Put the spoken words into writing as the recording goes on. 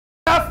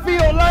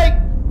don't like,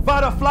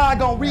 Vada Fly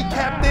gonna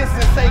recap this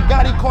and say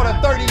Gotti caught a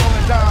 30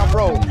 on the John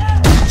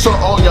Road. So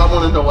all y'all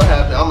wanna know what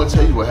happened, I'm gonna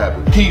tell you what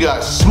happened. He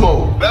got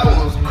smoked. That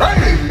was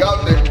crazy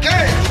out the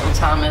game.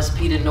 Sometimes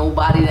SP to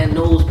nobody that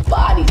knows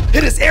body.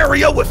 Hit his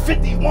area with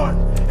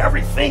 51.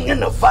 Everything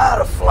in the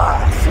Vada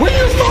Fly. When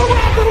you start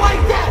rapping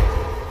like that?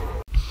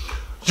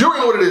 You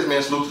already know what it is,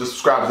 man. Salute to the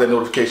subscribers, that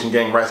notification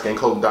gang,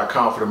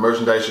 RiceGangClothing.com for the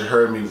merchandise. You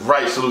heard me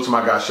right. Salute to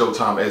my guy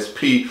Showtime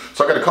SP.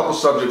 So I got a couple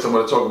subjects I'm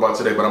going to talk about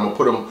today, but I'm going to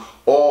put them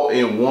all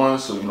in one.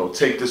 So, you know,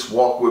 take this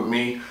walk with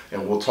me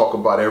and we'll talk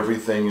about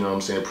everything. You know what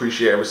I'm saying?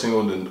 Appreciate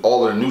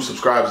all of the new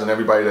subscribers and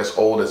everybody that's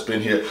old that's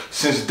been here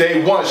since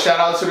day one. Shout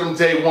out to them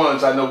day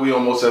ones. I know we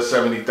almost at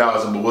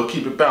 70,000, but we'll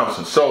keep it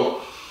bouncing.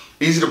 So,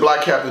 Eazy the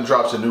Black Captain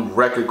drops a new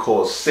record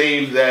called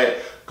Save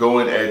That.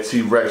 Going at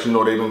T-Rex, you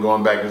know they've been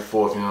going back and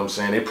forth, you know what I'm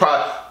saying? They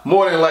probably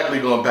more than likely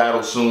gonna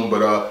battle soon,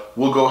 but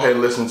we'll go ahead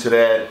and listen to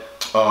that.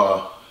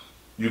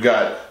 You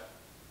got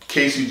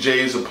Casey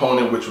J's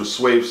opponent, which was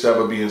Swave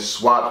 7, being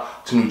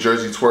swapped to New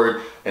Jerzey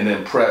Twork, and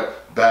then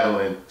Prep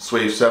battling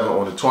Swave 7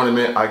 on the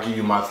tournament. I'll give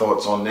you my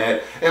thoughts on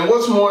that. And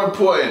what's more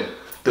important,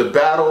 the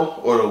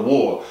battle or the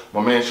war? My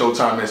man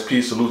Showtime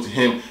SP, salute to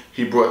him.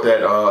 He brought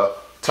that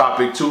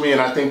topic to me, and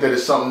I think that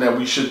it's something that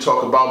we should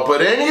talk about.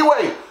 But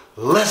anyway,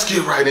 let's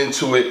get right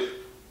into it.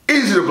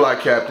 Eazy the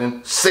Black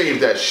Captain,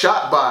 Save That,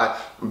 shot by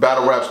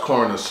Battle Rap's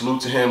Coroner. Salute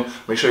to him.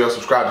 Make sure y'all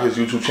subscribe to his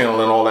YouTube channel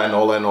and all that and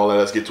all that and all that.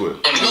 Let's get to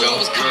it. You're a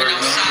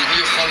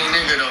funny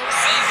nigga though.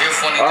 You're a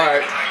funny nigga.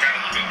 Alright.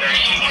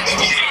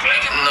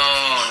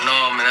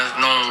 No, man, that's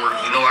known work.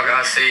 You know I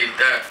gotta save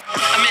that.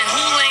 I'm in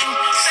Hooling,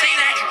 say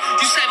that.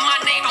 You said my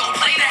name, don't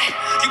play that.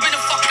 You been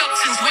a fucked up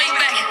since way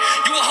back.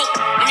 You a hope.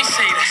 Let me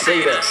say that.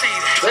 Say that. Say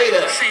that. Say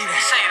that. Say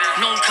that. Say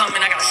that. No, I'm coming,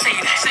 I gotta say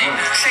that. Say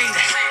that. Say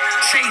that.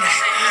 Say that.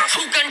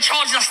 2 gun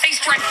charges, I stay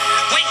strapped.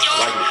 Wait,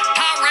 y'all.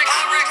 Pyrex,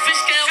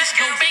 fish scales,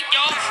 no bait,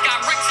 y'all.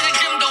 Got wrecked in the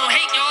gym, don't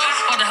hate, y'all.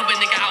 About to help a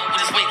nigga out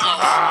with his weight loss.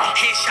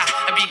 Headshot,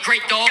 that'd be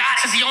great, dog.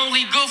 Since he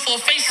only good for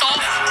a face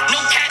off. No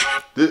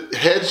cat. The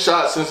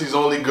headshot, since he's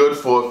only good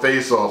for a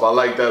face-off. I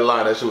like that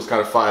line. That shit was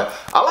kind of fire.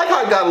 I like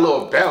how it got a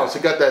little bounce.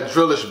 It got that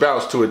drillish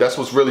bounce to it. That's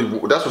what's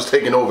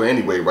taking over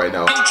anyway right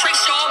now. No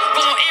trace, y'all.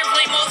 Go on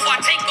airplane mode before I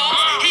take off.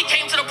 He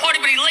came to the party,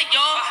 but he late,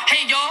 y'all.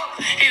 Hey, y'all.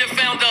 He the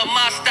founder of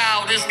my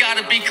style. This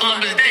gotta be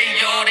Columbus Day,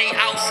 y'all. They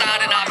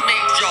outside and I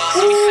made y'all.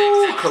 So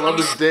Ooh,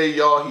 Columbus Day,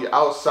 y'all. He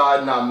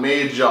outside and I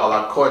made y'all.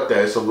 I caught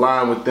that. It's a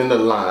line within the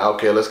line.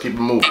 Okay, let's keep it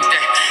moving.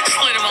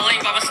 Slid in my lane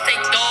by mistake,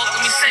 dog.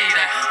 Let me say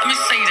that. Let me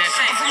say that.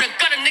 I'm from the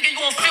gutter, nigga. You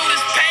gon' feel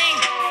this pain.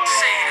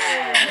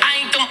 I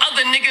ain't them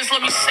other niggas.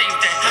 Let me save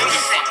that. You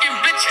fucking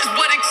bitches,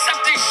 but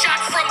accepted shot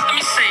from. Let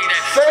me say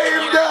that.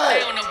 Save that.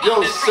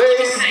 Yo,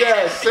 save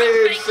that.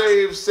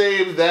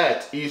 Save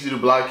that. Eazy the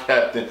Black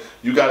Captain.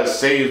 You gotta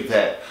save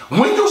that.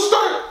 When you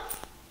start,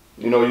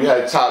 you know, you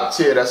had top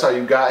tier. That's how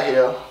you got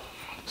here.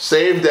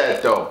 Save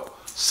that though.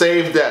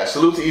 Save that.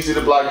 Salute to Eazy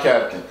the Black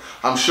Captain.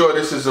 I'm sure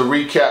this is a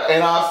recap,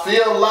 and I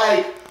feel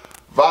like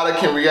Vada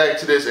can react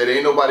to this, and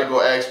ain't nobody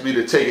gonna ask me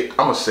to take it.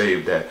 I'ma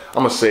save that.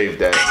 I'ma save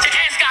that. Your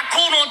ass got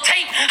cold on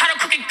tape. How to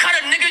cookie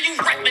cutter, nigga. You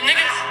rapping,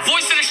 nigga.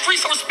 Voice of the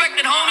streets, so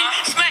respected, homie.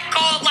 Smack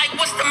call like,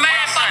 what's the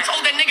math? I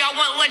told that nigga I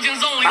want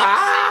legends only.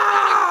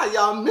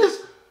 Y'all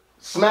missed.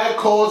 Smack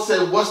called,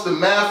 said, what's the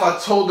math? I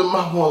told him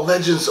I want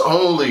legends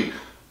only.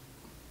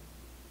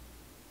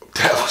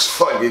 That was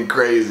fucking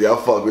crazy. I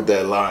fuck with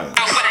that line. Let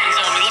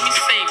me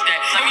save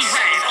that. Let me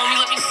rap, homie.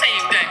 Let me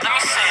save that. Let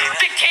me save that.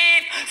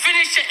 Dickhead,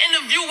 finish your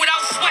interview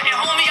without sweating,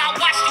 homie. I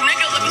watched you,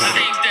 nigga. Let me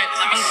save that.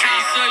 I'm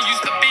Casa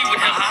used to be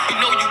with him. You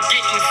know you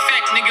getting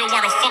fat, nigga. Why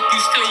the fuck you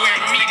still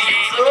wearing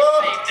mediums? Let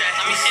me save that.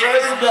 Let me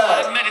save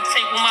that. I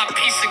meditate with my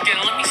piece again.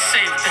 Let me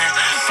save that.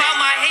 Bow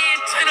my head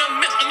to the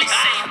middle. Let me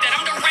save that.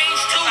 I'm the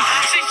range too.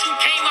 Since you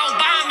came out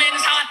by man,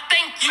 is how I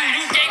thank you.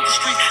 You gave the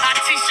street. I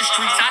teach the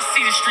streets. I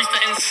see the streets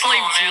that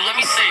enslaved you. Let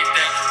me save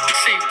that.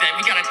 Save that.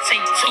 We gotta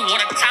take 2.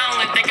 What a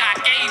talent that God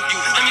gave you.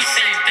 Let me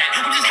save that.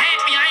 I'm just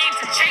happy I ain't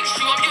to chase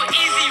you. I'm your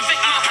easy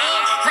victim, boy.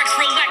 Rex,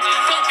 relax.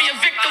 Don't be a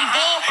victim,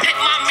 boy. Hit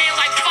my man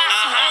like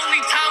fossil.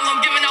 Only time I'm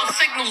giving out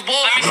signals, boy.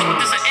 Let me see if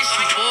there's an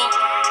issue, boy.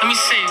 Let me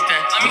save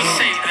that. Let me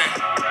save that.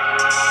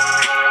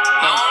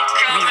 No,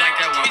 me like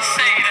that one. Let me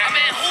say that. I'm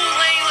in Who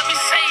Lane. Let me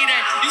say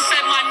that. You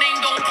said my name.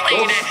 Don't play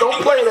that. Don't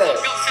play that.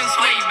 Since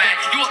way back.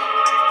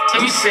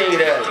 Let me say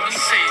that. Let me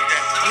say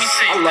that. Let me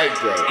say I like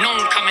that. No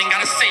one coming,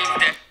 gotta save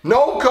that.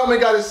 No coming,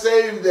 gotta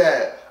save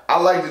that. I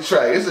like the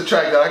track. It's a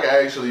track that I can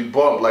actually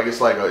bump. Like it's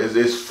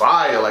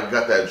fire. Like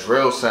got that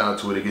drill sound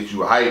to it. It gets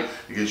you hype.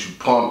 It gets you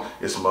pumped.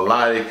 It's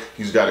melodic.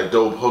 He's got a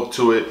dope hook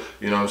to it.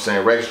 You know what I'm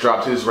saying? Rex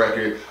dropped his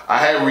record. I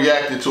had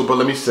reacted to it, but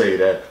let me say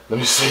that. Let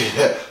me say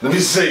that. Let me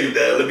save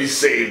that. Let me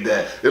save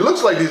that. It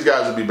looks like these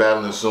guys will be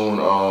battling soon.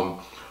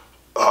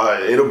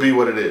 It'll be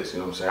what it is. You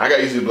know what I'm saying? I got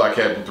Eazy the Black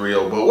Captain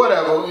 3-0, but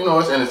whatever. You know,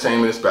 it's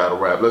entertainment. It's battle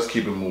rap. Let's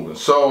keep it moving.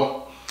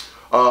 So,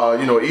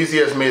 you know,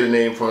 Eazy has made a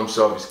name for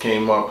himself. He's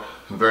came up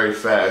very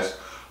fast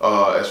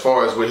as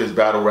far as with his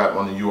battle rap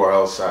on the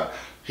URL side.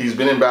 He's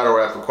been in battle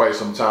rap for quite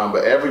some time,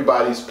 but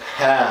everybody's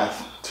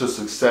path to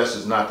success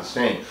is not the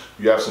same.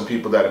 You have some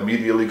people that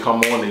immediately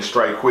come on, they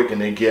strike quick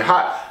and they get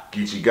hot.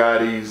 Geechee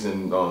Gotti's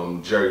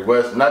and Jerry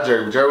West. Not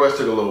Jerry, but Jerry West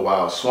took a little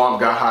while. Swamp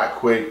got hot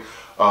quick.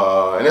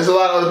 And there's a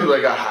lot of other people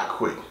that got hot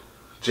quick.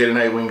 Jada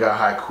Nightwing got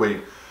hot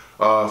quick.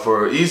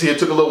 For Eazy, it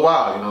took a little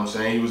while, you know what I'm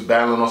saying? He was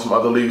battling on some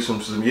other leagues for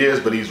some years,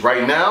 but he's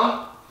right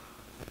now,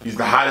 he's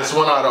the hottest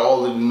one out of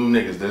all of the new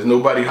niggas. There's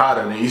nobody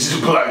hotter than Eazy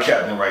Black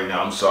Captain right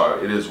now. I'm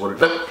sorry. It is what it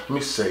is. Let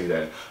me say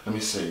that. Let me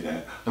say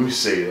that. Let me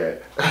say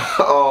that.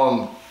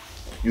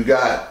 You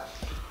got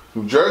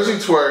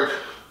Jerzey Twork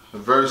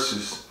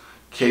versus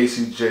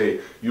KCJ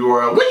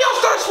URL. When y'all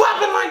start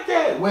swapping like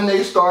that? When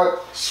they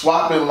start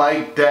swapping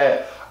like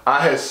that, I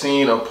had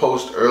seen a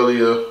post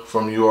earlier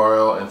from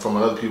URL and from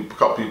another people, a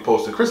couple people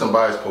posted. Chris and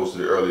Bias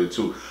posted it earlier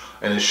too,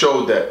 and it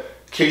showed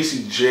that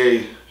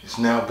KCJ is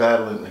now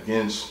battling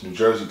against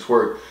Jerzey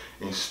Twork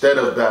instead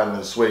of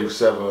battling Swave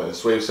 7, and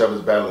Swave 7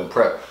 is battling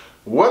Prep.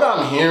 What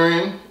I'm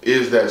hearing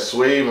is that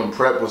Swave and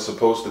Prep was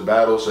supposed to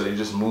battle, so they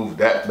just moved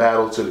that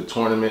battle to the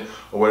tournament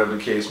or whatever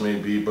the case may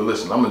be. But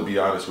listen, I'm gonna be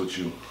honest with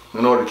you.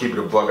 In order to keep it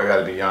a buck, I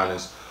gotta be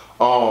honest.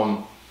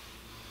 I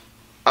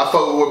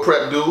fuck with what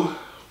Prep do.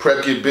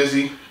 Prep get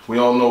busy. We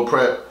all know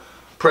Prep.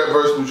 Prep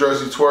versus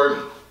Jerzey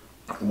Twork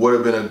would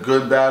have been a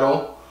good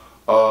battle.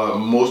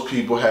 Most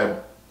people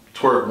had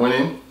Twork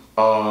winning.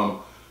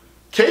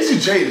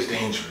 KCJ is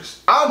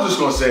dangerous. I'm just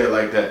gonna say it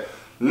like that.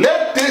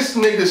 Let this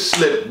nigga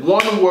slip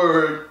one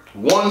word,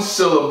 one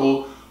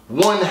syllable,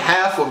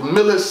 1/2 of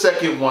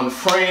millisecond, one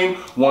frame,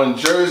 one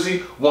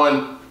jersey,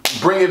 one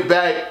bring it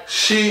back.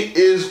 She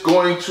is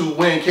going to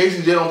win.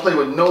 KCJ don't play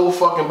with no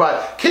fucking body.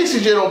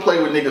 KCJ don't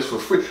play with niggas for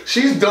free.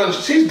 She's done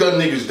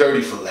niggas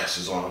dirty for less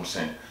is all I'm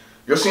saying.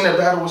 You seen that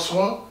battle with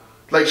Swamp?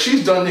 Like,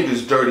 she's done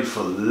niggas dirty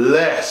for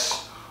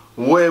less.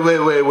 Way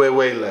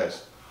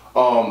less. A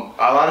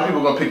lot of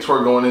people are gonna pick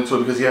Twork going into it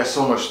because he has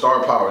so much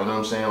star power, you know what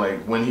I'm saying?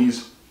 Like, when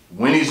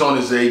he's on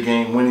his A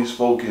game, when he's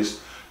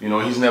focused, you know,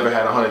 he's never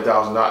had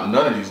 $100,000.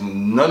 None of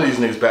these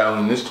niggas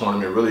battling in this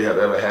tournament really have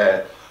ever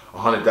had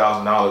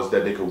 $100,000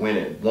 that they could win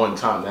at one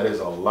time. That is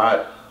a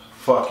lot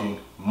fucking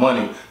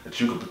money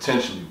that you could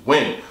potentially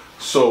win.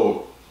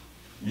 So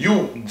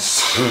you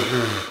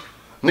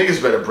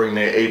niggas better bring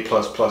their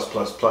A+++++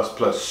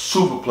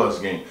 super plus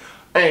game.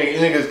 Hey,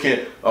 niggas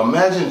can't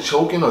imagine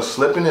choking or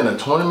slipping in a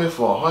tournament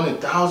for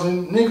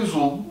 100,000. Niggas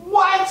will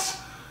what?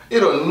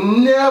 It'll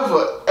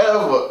never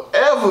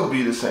ever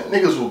be the same.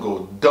 Niggas will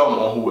go dumb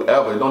on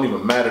whoever. It don't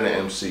even matter to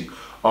MC.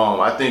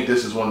 I think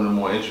this is one of the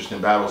more interesting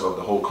battles of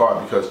the whole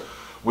card because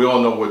we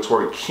all know what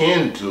Twork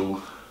can do,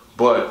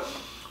 but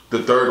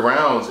the third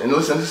rounds, and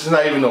listen, this is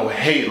not even no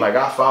hate. Like,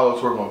 I follow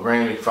Twork on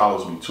Gram, he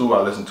follows me too.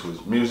 I listen to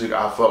his music,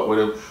 I fuck with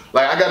him.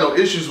 Like, I got no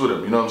issues with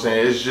him, you know what I'm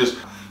saying? It's just,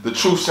 the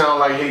truth sound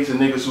like hate to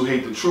niggas who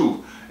hate the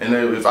truth. And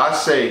then if I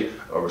say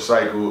a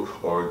recycle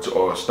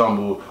or a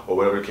stumble or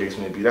whatever the case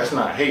may be, that's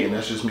not hating,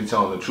 that's just me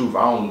telling the truth.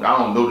 I don't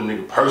know the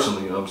nigga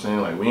personally, you know what I'm saying?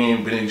 Like, we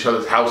ain't been in each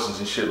other's houses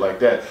and shit like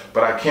that.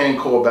 But I can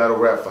call battle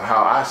rap for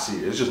how I see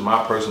it. It's just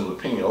my personal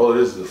opinion. All it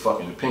is a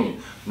fucking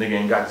opinion. Nigga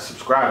ain't got to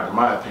subscribe to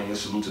my opinion.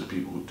 Salute to the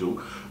people who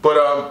do.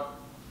 But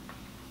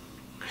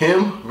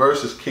him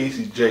versus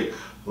KCJ.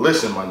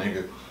 Listen, my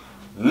nigga.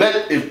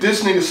 If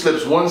this nigga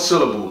slips one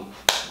syllable,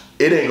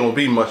 it ain't gonna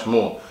be much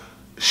more.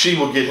 She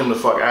will get him the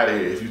fuck out of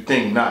here if you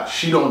think not.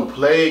 She don't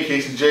play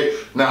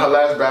KCJ. Now, her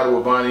last battle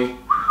with Bonnie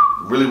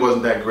really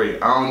wasn't that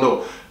great. I don't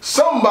know.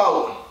 Something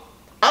about,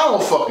 I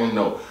don't fucking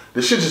know.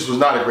 The shit just was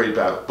not a great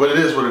battle. But it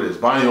is what it is.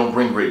 Bonnie don't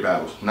bring great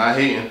battles. Not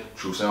hating.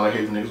 True sound like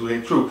hating niggas who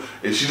hate true.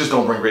 She just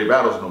don't bring great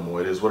battles no more.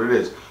 It is what it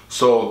is.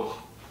 So,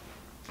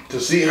 to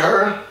see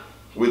her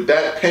with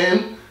that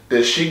pen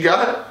that she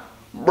got,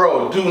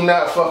 bro, do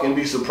not fucking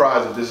be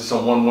surprised if this is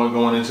some 1-1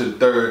 going into the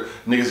third.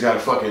 Niggas gotta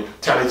fucking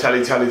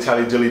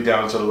tally dilly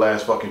down to the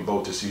last fucking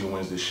vote to see who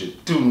wins this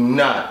shit. Do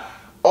not.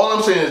 All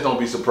I'm saying is don't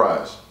be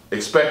surprised.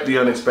 Expect the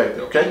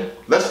unexpected, okay?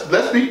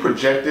 Let's be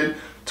projected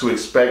to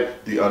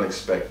expect the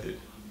unexpected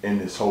in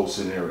this whole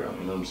scenario.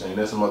 You know what I'm saying?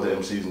 There's some other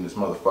MCs in this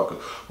motherfucker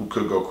who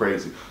could go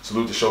crazy.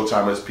 Salute to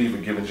Showtime SP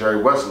for giving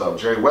Jerry West love.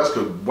 Jerry West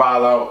could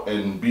wild out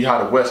and be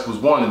how the West was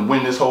won and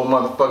win this whole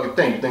motherfucking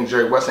thing. You think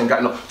Jerry West ain't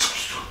got no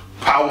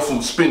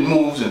powerful spin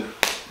moves and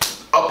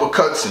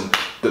uppercuts and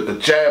the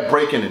jab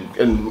breaking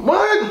and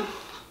what?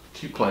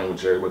 Keep playing with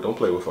Jerry West. Don't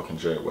play with fucking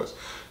Jerry West.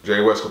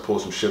 Jerry West could pull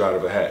some shit out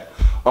of a hat.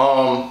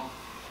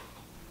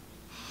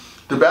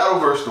 The battle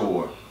versus the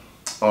war.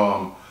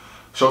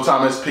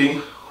 Showtime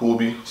SP, who will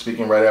be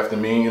speaking right after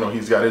me. You know,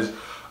 he's got his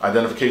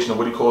identification of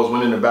what he calls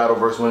winning the battle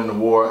versus winning the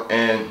war.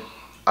 And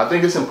I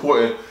think it's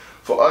important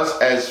for us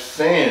as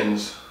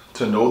fans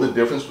to know the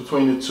difference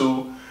between the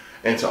two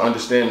and to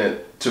understand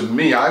that, to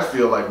me, I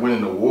feel like winning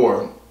the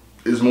war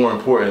is more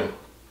important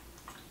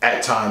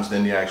at times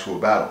than the actual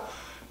battle.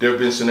 There have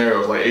been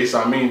scenarios like Ace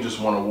Amin just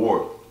won a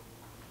war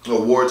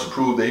to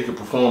prove that he could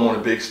perform on a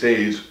big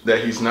stage,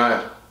 that he's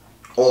not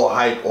all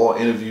hype, all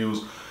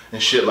interviews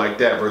and shit like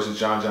that versus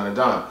John and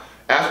Don.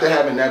 After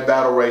having that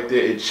battle right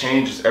there, it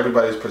changes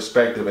everybody's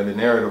perspective and the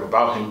narrative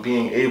about him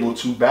being able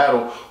to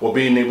battle or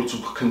being able to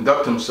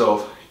conduct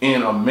himself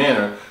in a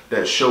manner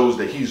that shows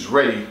that he's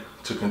ready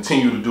to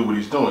continue to do what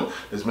he's doing.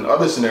 There's been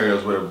other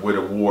scenarios where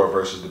the war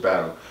versus the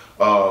battle.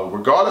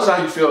 Regardless of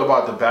how you feel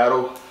about the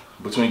battle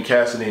between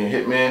Cassidy and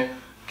Hitman,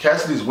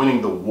 Cassidy's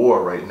winning the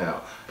war right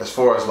now. As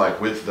far as like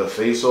with the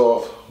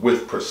face-off,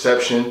 with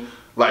perception,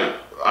 like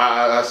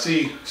I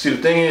see the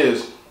thing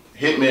is,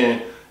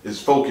 Hitman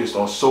is focused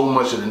on so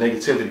much of the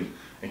negativity,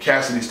 and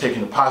Cassidy's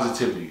taking the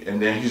positivity,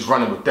 and then he's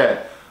running with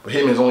that. But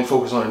Hitman's only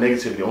focused on the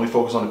negativity, only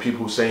focused on the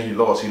people who saying he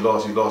lost,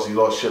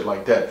 shit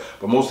like that.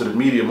 But most of the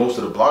media, most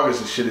of the bloggers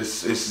and shit is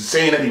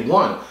saying that he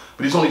won.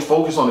 But he's only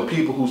focused on the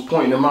people who's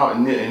pointing them out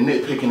and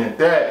nitpicking at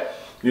that,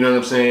 you know what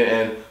I'm saying,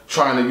 and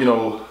trying to, you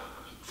know,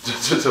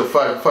 to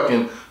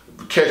fucking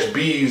catch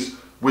bees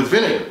with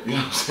vinegar. You know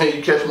what I'm saying?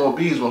 You catch more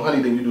bees with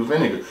honey than you do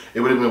vinegar.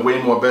 It would have been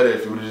way more better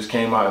if it would have just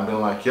came out and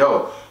been like,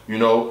 yo, you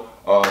know,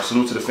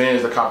 salute to the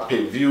fans that cop the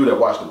pay-per-view, that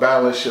watch the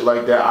battle and shit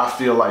like that. I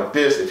feel like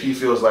this. If he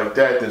feels like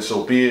that, then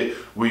so be it.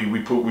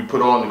 We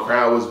put on, the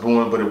crowd was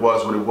booing, but it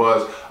was what it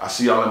was. I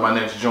see y'all in my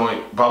next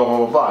joint, blah, blah,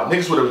 blah, blah, blah.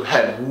 Niggas would have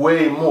had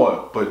way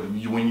more, but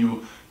when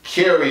you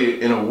carry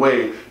it in a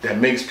way that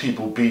makes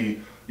people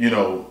be, you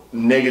know,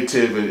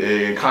 negative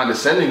and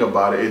condescending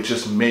about it, it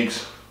just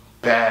makes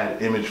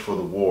bad image for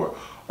the war.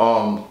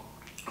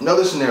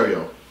 Another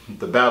scenario,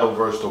 the battle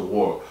versus the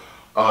war.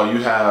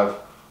 You have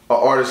an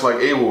artist like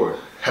A-Ward,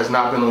 has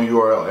not been on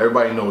URL.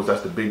 Everybody knows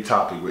that's the big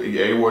topic.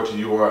 A-Ward to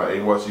URL,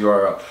 A-Ward to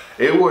URL.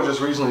 A-Ward just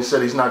recently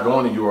said he's not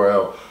going to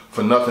URL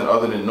for nothing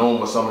other than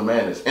Gnome or Summer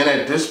Madness. And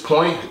at this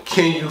point,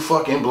 can you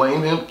fucking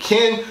blame him?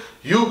 Can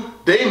you?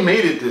 They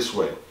made it this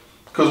way.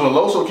 Because when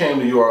Loso came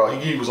to URL,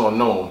 he was on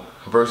Gnome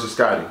versus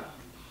Scotty.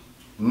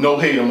 No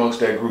hate amongst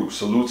that group.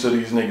 Salute to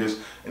these niggas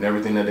and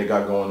everything that they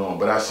got going on.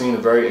 But I seen a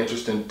very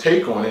interesting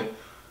take on it.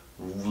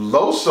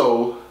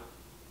 Loso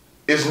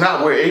is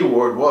not where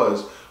A-Ward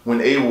was when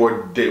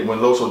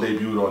Loso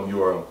debuted on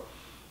URL.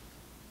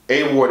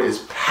 A-Ward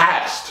is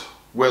past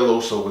where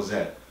Loso was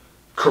at.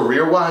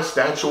 Career-wise,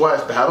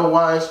 stature-wise,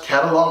 battle-wise,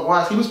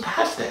 catalog-wise, he was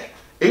past that.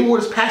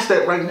 A-Ward is past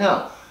that right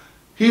now.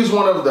 He's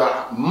one of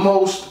the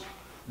most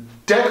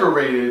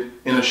decorated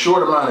in a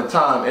short amount of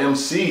time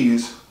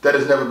MCs that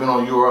has never been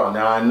on URL.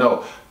 Now I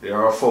know there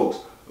are folks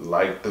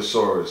like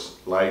Thesaurus,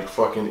 like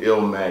fucking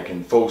Ilmac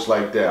and folks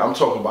like that. I'm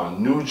talking about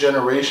new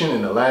generation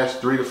in the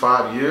last 3 to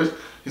 5 years.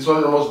 He's one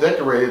of the most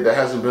decorated that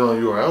hasn't been on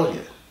URL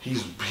yet.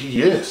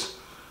 He is.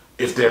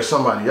 If there's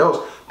somebody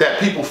else that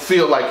people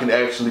feel like can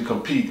actually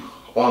compete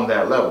on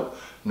that level.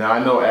 Now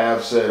I know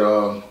Av said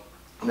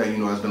that, you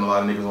know, there's been a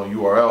lot of niggas on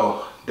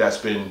URL that's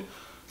been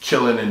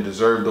killing and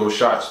deserved those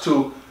shots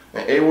too.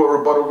 And A-Ward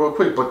rebuttal real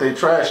quick, but they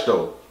trash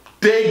though.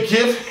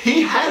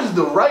 He has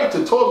the right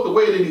to talk the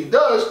way that he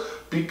does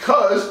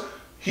because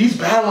he's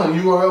battling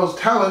URL's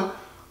talent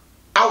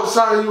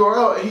outside of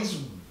URL, and he's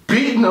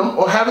beating them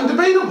or having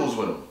debatables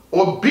with them.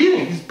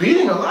 He's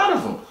beating a lot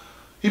of them.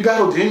 He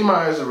battled Danny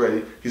Myers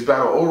already. He's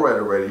battled O-Red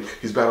already.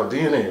 He's battled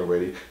DNA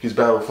already. He's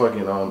battled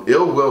fucking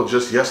Ill Will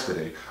just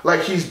yesterday.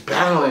 Like, he's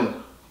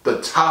battling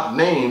the top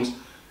names,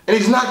 and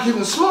he's not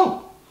getting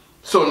smoke.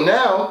 So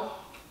now,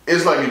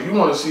 it's like, if you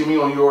want to see me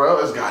on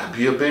URL, it's got to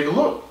be a big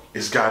look.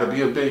 It's got to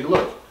be a big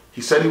look.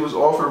 He said he was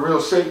offered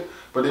real sick,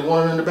 but they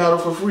wanted him to battle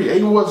for free.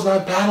 A-Ward's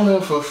not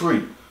battling for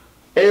free.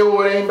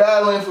 A-Ward ain't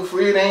battling for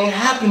free. It ain't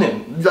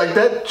happening. Like,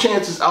 that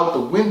chance is out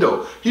the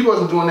window. He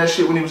wasn't doing that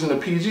shit when he was in the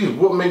PGs.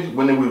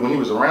 When he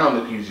was around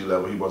the PG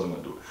level, he wasn't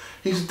going to do it.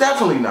 He's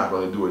definitely not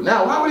going to do it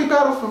now. Why would he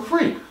battle for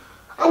free?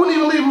 I wouldn't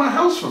even leave my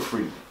house for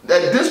free.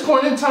 At this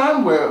point in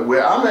time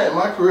where I'm at in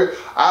my career,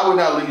 I would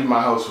not leave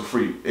my house for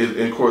free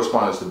in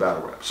correspondence to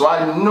battle rap. So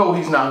I know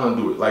he's not going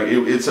to do it. Like,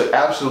 it's an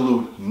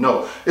absolute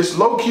no. It's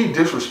low-key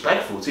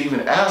disrespectful to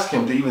even ask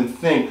him to even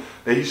think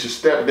that he should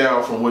step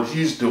down from what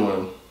he's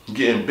doing,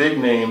 getting big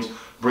names,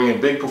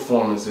 bringing big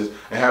performances,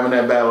 and having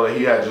that battle that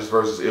he had just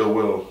versus Ill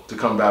Will to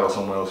come battle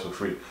somewhere else for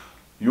free.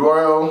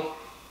 URL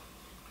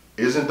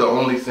isn't the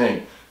only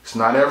thing. It's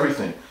not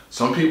everything.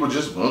 Some people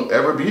just won't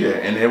ever be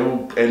there,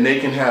 and they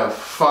can have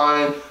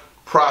fine,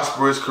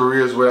 prosperous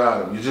careers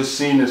without him. You just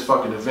seen this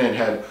fucking event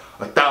had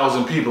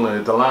 1,000 people in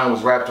it. The line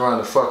was wrapped around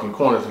the fucking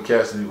corner for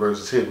Cassidy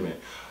versus Hitman.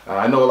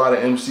 I know a lot of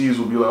MCs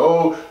will be like,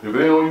 oh, if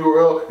it ain't on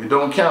URL, it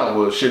don't count.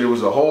 Well, shit, it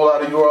was a whole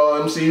lot of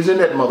URL MCs in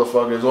that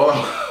motherfucker. It's all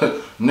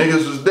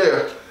niggas was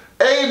there.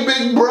 Hey,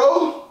 big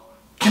bro,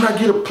 can I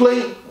get a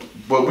plate?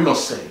 But we gonna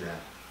say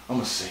that. I'm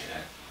gonna say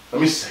that.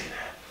 Let me say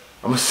that.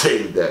 I'm gonna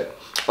save that.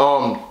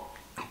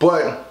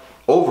 But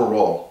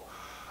overall,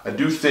 I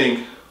do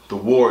think the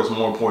war is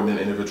more important than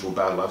individual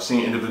battle. I've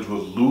seen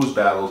individuals lose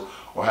battles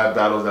or have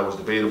battles that was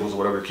debatable or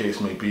whatever the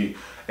case may be,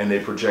 and they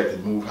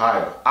projected move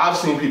higher. I've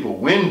seen people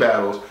win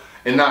battles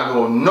and not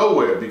go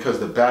nowhere because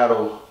the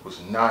battle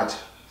was not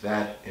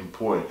that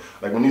important.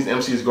 Like when these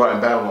MCs go out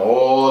and battle on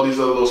all these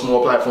other little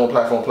small platform,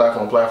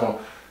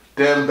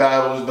 them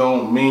battles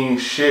don't mean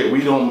shit.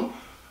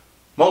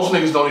 Most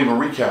niggas don't even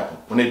recap them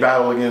when they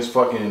battle against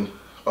fucking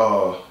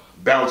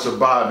Bouncer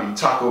Bobby,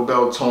 Taco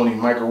Bell Tony,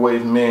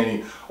 Microwave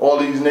Manny, all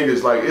these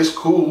niggas. Like, it's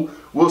cool.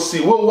 We'll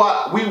see.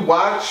 We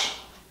watch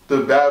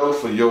the battle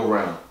for your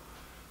round.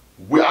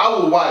 I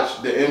will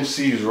watch the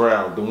MC's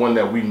round, the one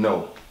that we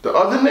know. The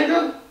other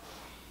nigga?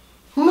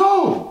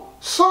 No.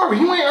 Sorry,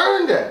 you ain't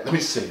earned that. Let me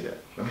say that.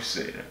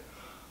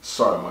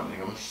 Sorry, my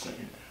nigga. I'm gonna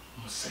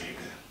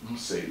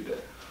say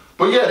that.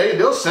 But yeah,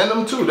 they'll send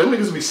them too. Them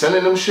niggas be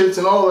sending them shits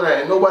and all of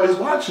that, and nobody's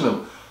watching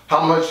them.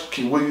 How much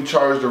will you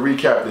charge to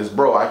recap this?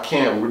 Bro, I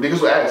can't.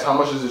 Niggas will ask, how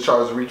much does it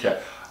charge to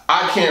recap?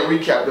 I can't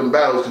recap them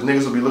battles because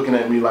niggas will be looking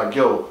at me like,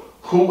 yo,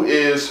 who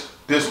is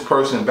this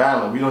person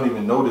battling? We don't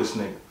even know this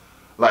nigga.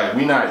 Like,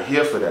 we not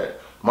here for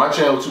that. My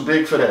channel too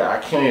big for that. I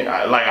can't,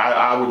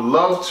 I would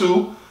love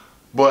to,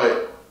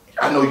 but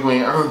I know you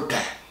ain't earned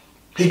that.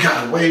 He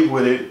got away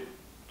with it,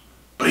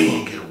 but he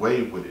ain't get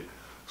away with it.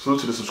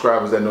 Salute to the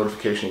subscribers at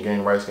Notification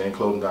Gang,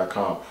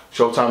 RiceGangClothing.com.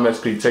 Showtime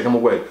SP, take them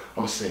away. I'm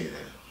gonna say that.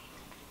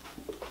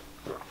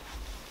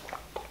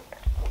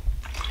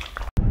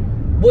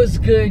 What's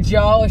good,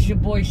 y'all? It's your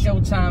boy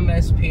Showtime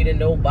SP, the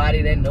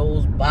nobody that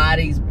knows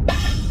bodies.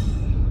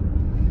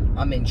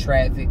 I'm in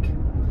traffic,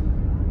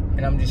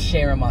 and I'm just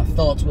sharing my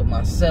thoughts with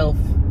myself.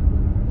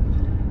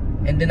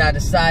 And then I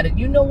decided,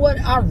 you know what?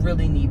 I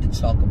really need to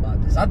talk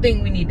about this. I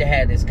think we need to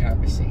have this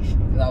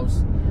conversation.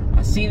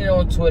 I seen it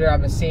on Twitter.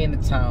 I've been seeing the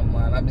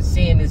timeline. I've been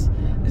seeing this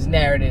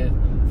narrative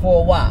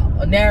for a while.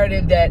 A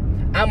narrative that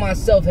I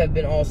myself have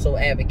been also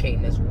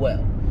advocating as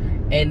well.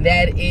 And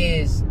that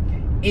is,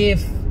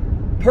 if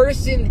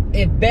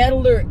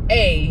battler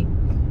A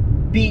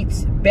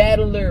beats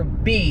battler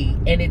B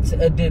and it's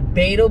a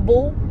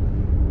debatable,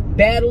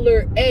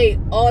 battler A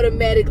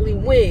automatically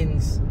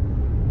wins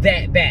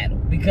that battle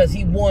because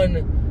he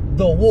won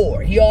the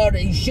war.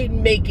 He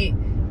shouldn't make it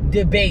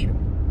debatable.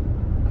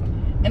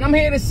 And I'm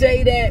here to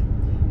say that,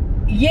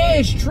 yeah,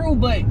 it's true,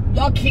 but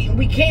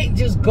we can't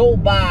just go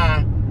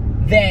by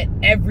that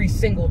every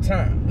single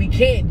time. We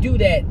can't do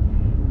that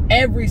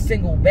every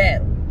single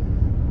battle.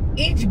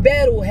 Each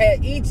battle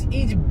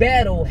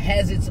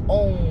has its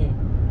own,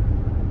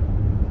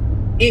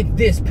 if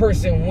this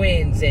person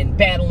wins, and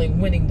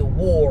winning the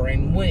war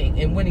and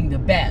winning the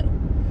battle.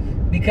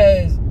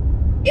 Because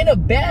in a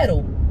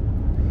battle,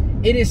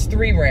 it is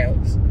 3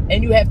 rounds,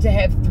 and you have to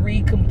have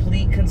 3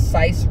 complete,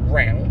 concise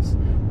rounds.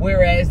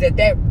 Whereas it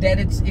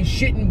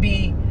shouldn't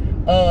be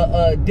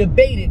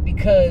debated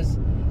because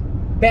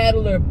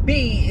battler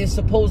B is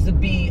supposed to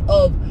be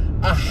of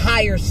a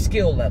higher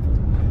skill level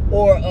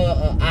or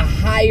a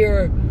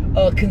higher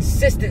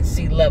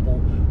consistency level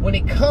when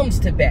it comes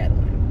to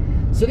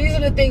battling. So these are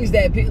the things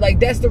that,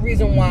 that's the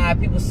reason why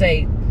people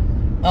say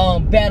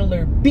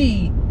battler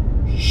B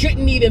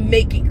shouldn't even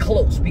make it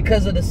close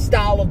because of the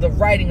style of the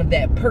writing of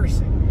that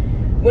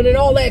person. When in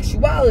all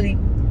actuality,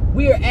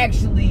 we are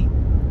actually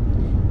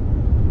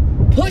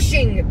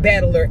pushing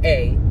battler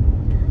A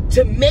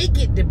to make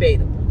it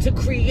debatable, to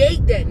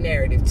create that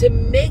narrative, to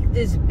make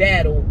this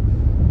battle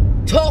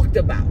talked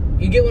about.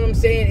 You get what I'm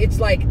saying? It's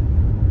like,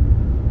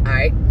 all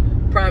right,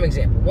 prime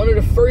example. One of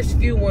the first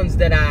few ones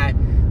that I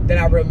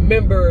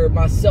remember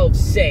myself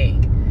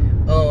saying,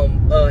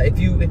 if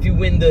you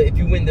win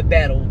the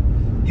battle,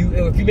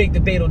 if you make the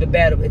battle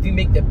debatable,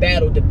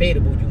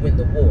 you win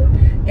the war.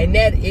 And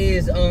that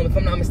is, if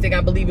I'm not mistaken,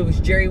 I believe it was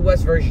Jerry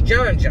West versus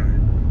John,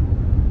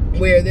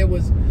 where there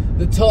was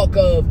the talk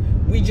of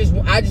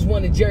I just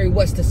wanted Jerry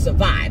West to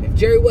survive. If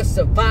Jerry West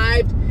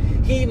survived,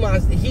 he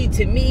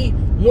to me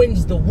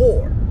wins the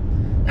war.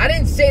 I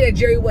didn't say that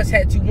Jerry West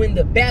had to win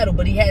the battle,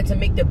 but he had to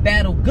make the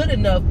battle good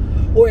enough,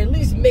 or at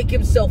least make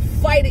himself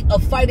a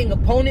fighting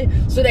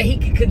opponent so that he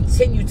could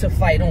continue to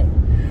fight on.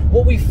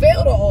 What we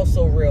fail to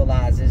also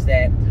realize is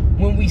that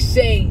when we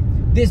say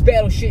this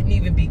battle shouldn't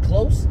even be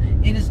close,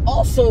 it is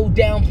also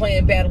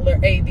downplaying battler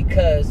A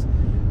because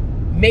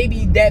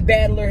maybe that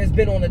battler has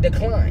been on a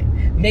decline.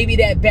 Maybe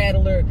that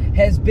battler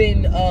has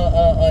been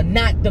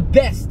not the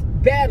best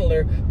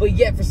battler, but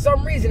yet for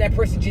some reason that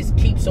person just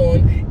keeps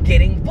on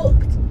getting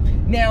booked.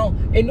 Now,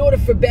 in order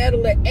for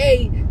battler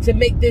A to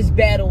make this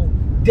battle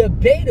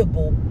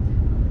debatable,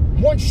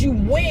 once you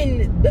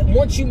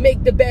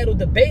make the battle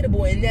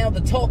debatable, and now the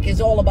talk is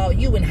all about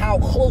you and how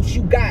close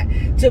you got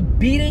to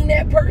beating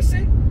that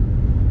person,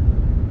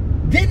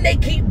 then they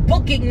keep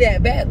booking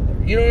that battler.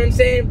 You know what I'm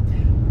saying?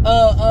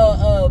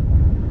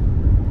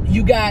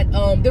 You got,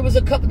 there was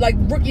a couple, like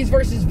rookies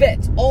versus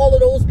vets. All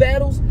of those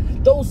battles,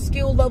 those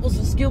skill levels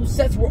and skill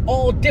sets were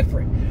all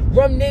different.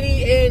 Rum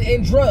Nitty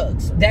and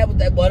drugs. That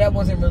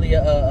wasn't really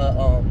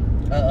a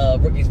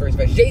rookies versus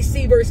vets.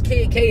 JC versus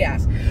Kid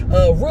Chaos.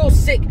 Real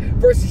Sick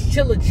versus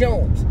Chilla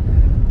Jones.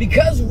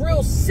 Because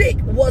Real Sick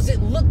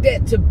wasn't looked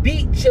at to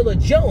beat Chilla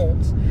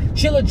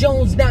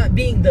Jones not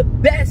being the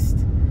best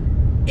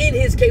in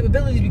his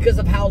capabilities because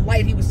of how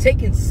light he was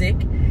taking Sick,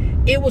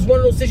 it was one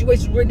of those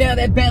situations where now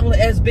that battle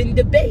has been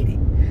debated.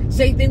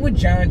 Same thing with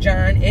John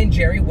and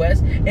Jerry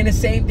West, and the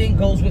same thing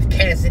goes with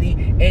Cassidy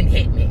and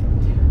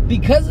Hitman.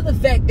 Because of the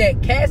fact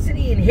that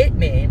Cassidy and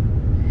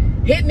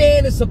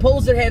Hitman is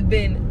supposed to have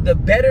been the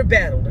better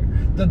battler,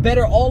 the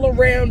better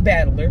all-around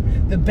battler,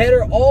 the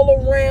better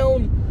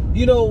all-around,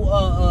 you know,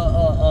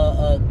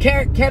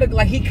 character,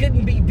 like he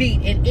couldn't be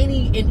beat in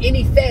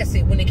any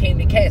facet when it came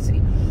to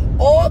Cassidy.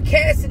 All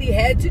Cassidy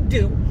had to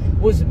do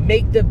was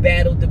make the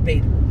battle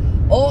debatable.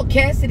 All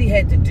Cassidy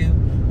had to do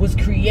was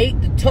create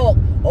the talk.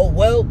 Oh,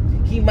 well,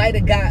 he might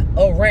have got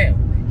a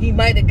round. He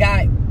might have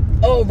got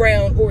a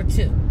round or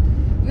two.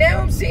 Now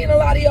I'm seeing a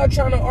lot of y'all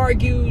trying to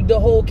argue the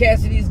whole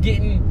Cassidy's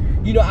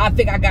getting, you know, I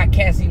think I got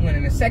Cassidy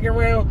winning the second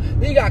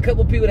round. Then you got a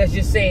couple people that's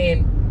just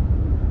saying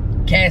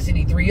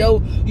Cassidy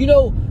 3-0. You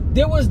know,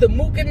 there was the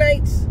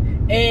Mookanites,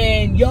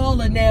 and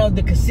y'all are now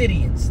the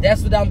Cassidians.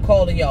 That's what I'm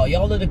calling y'all.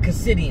 Y'all are the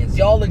Cassidians.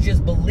 Y'all are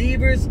just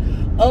believers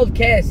of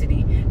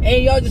Cassidy,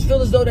 and y'all just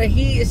feel as though that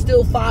he is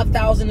still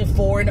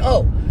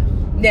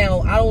 5,004-0.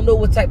 Now, I don't know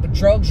what type of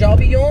drugs y'all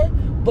be on,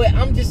 but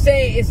I'm just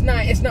saying it's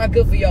not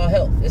good for y'all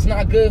health. It's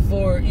not good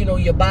for, you know,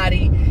 your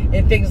body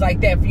and things like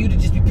that, for you to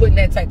just be putting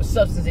that type of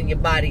substance in your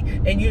body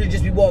and you to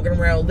just be walking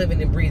around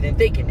living and breathing and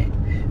thinking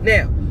that.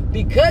 Now,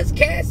 because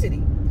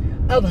Cassidy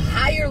of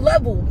higher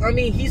level, I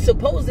mean, he's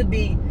supposed to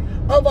be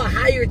of a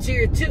higher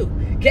tier too.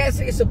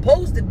 Cassidy is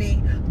supposed to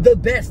be the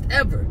best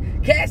ever.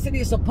 Cassidy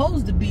is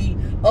supposed to be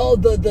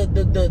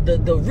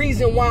the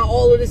reason why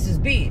all of this is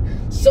being.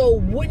 So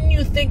wouldn't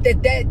you think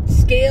that that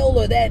scale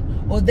or that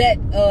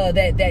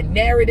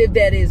narrative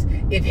that is,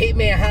 if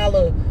Hitman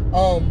Holla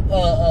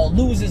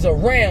loses a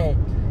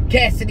round,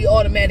 Cassidy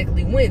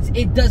automatically wins?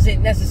 It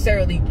doesn't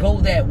necessarily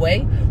go that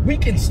way. We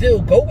can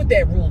still go with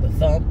that rule of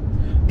thumb,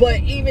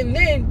 but even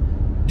then,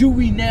 do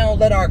we now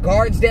let our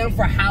guards down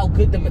for how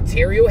good the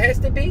material has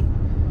to be?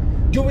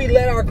 Do we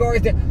let our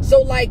guards down? So,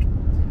 like,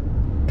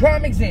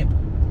 prime example,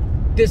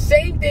 the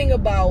same thing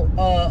about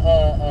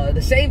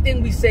the same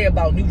thing we say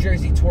about New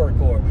Jerzey Twork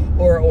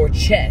or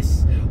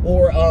Chess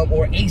or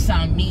Ace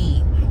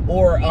Amin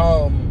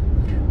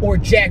or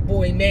Jack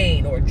Boy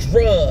Maine or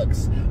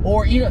drugs,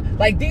 or, you know,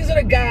 like, these are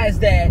the guys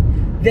that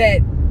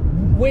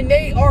when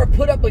they are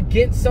put up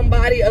against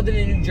somebody other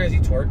than New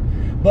Jerzey Twork,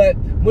 but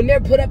when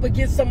they're put up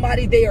against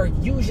somebody, they are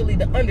usually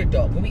the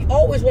underdog. And we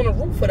always want to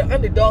root for the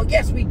underdog.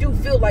 Yes, we do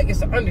feel like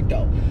it's an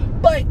underdog.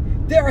 But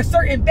there are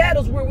certain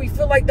battles where we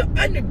feel like the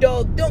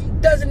underdog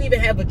doesn't even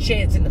have a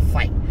chance in the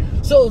fight.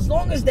 So as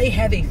long as they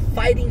have a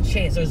fighting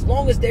chance, or as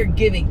long as they're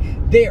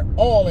giving their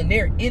all and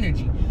their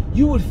energy,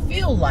 you would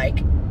feel like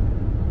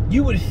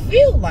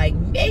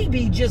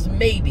maybe, just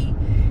maybe,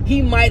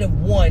 he might have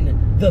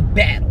won the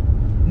battle.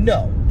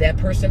 No, that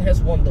person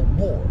has won the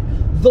war.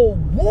 The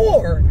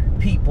war,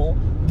 people,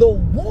 the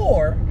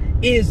war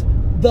is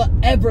the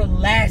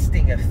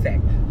everlasting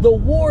effect. The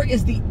war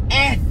is the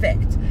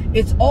affect.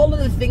 It's all of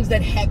the things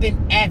that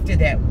happen after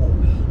that war.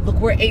 Look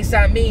where Ace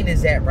Amin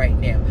is at right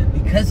now.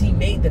 Because he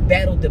made the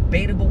battle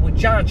debatable with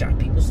John John.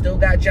 People still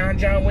got John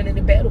John winning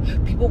the battle.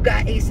 People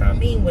got Ace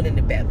Amin winning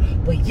the battle.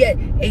 But yet,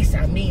 Ace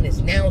Amin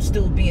is now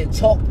still being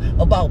talked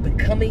about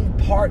becoming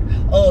part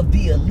of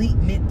the elite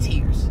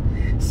mid-tiers.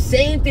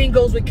 Same thing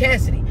goes with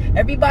Cassidy.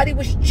 Everybody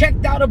was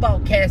checked out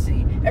about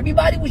Cassidy.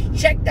 Everybody was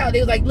checked out. They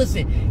was like,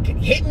 listen,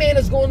 Hitman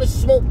is going to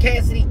smoke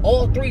Cassidy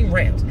all 3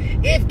 rounds.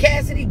 If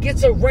Cassidy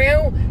gets a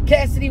round,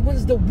 Cassidy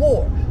wins the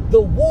war.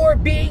 The war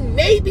being,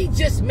 maybe,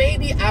 just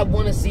maybe, I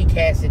want to see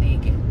Cassidy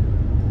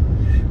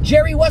again.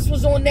 Jerry West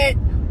was on that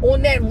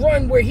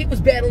run where he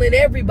was battling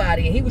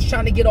everybody and he was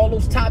trying to get all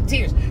those top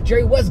tiers.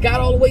 Jerry West got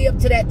all the way up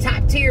to that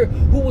top tier,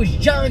 who was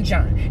John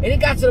John. And it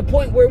got to the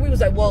point where we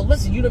was like, well,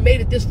 listen, you done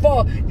made it this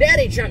far. Now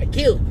they trying to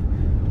kill you.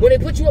 When they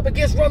put you up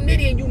against Rum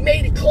Nitty and you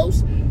made it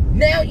close,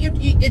 now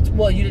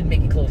well, you didn't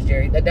make it close,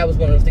 Jerry. That was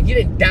one of those things. You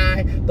didn't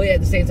die, but at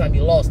the same time,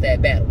 you lost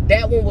that battle.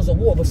 That one was a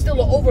war, but still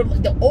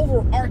the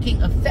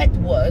overarching effect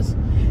was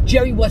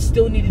Jerry West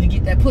still needed to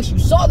get that push. You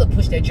saw the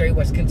push that Jerry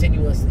West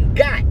continuously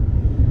got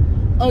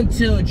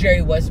until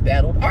Jerry West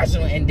battled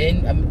Arsenal, and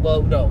then,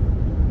 well, no,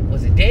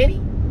 was it Danny?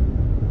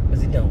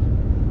 Was it no?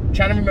 I'm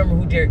trying to remember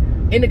who Jerry.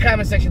 In the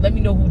comment section, let me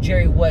know who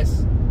Jerry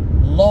West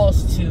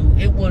lost to.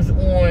 It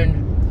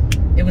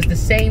was the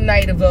same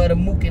night of the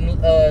Mook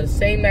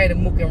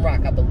and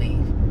Rock, I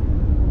believe.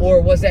 Or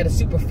was that a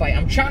super fight?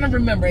 I'm trying to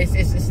remember. It's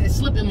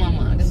slipping my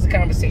mind. This is a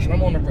conversation.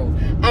 I'm on the road.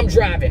 I'm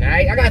driving, all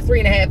right? I got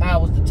 3.5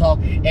 hours to talk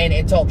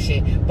and talk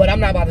shit. But I'm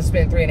not about to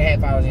spend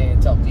 3.5 hours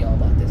and talk to y'all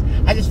about this.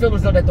 I just feel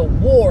as though that the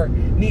war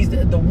needs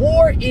to, the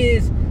war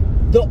is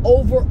the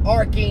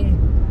overarching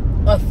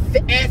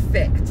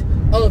effect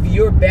of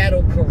your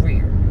battle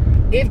career.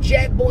 If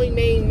Jack Boy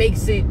Maine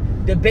makes it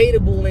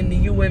debatable in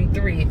the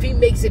UM3, if he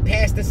makes it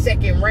past the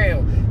 2nd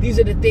round, these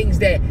are the things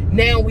that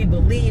now we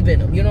believe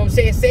in him. You know what I'm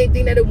saying? Same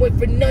thing that it went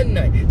for Nun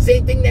Nun.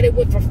 Same thing that it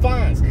went for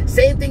Fonz.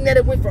 Same thing that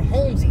it went for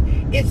Holmesy.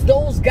 It's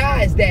those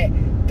guys that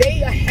they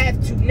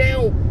have to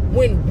now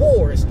win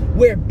wars,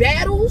 where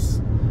battles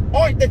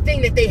aren't the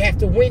thing that they have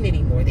to win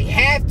anymore. They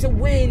have to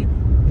win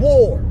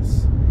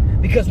wars.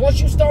 Because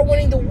once you start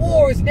winning the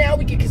wars, now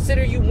we can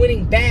consider you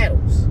winning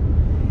battles.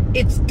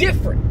 It's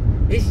different.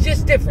 It's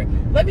just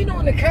different. Let me know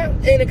in the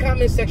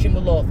comment section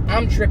below if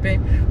I'm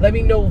tripping. Let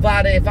me know,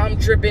 Vada, if I'm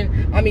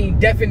tripping. I mean,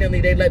 definitely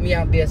they let me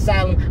out the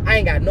asylum. I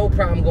ain't got no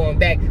problem going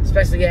back,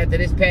 especially after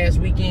this past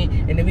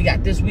weekend. And then we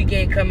got this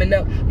weekend coming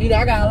up. You know,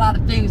 I got a lot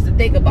of things to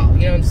think about.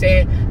 You know what I'm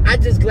saying?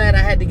 I'm just glad I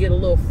had to get a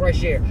little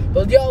fresh air.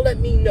 But y'all let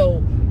me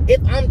know if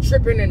I'm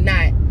tripping or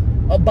not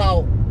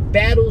about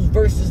battles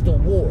versus the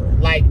war.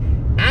 Like,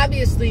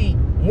 obviously,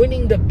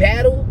 winning the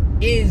battle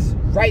is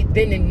right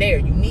then and there.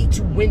 You need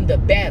to win the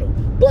battle.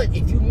 But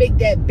if you make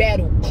that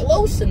battle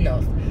close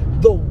enough,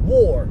 the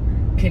war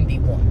can be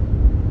won.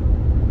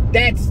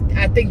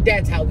 I think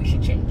that's how we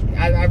should change it.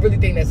 I really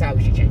think that's how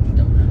we should change it,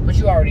 though. But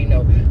you already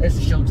know. That's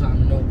the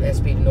Showtime. No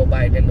SP to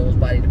nobody that knows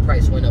body. The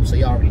price went up, so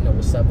you already know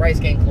what's up.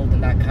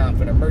 RiceGangClothing.com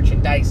for the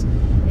merchandise.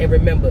 And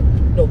remember,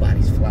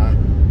 nobody's fly.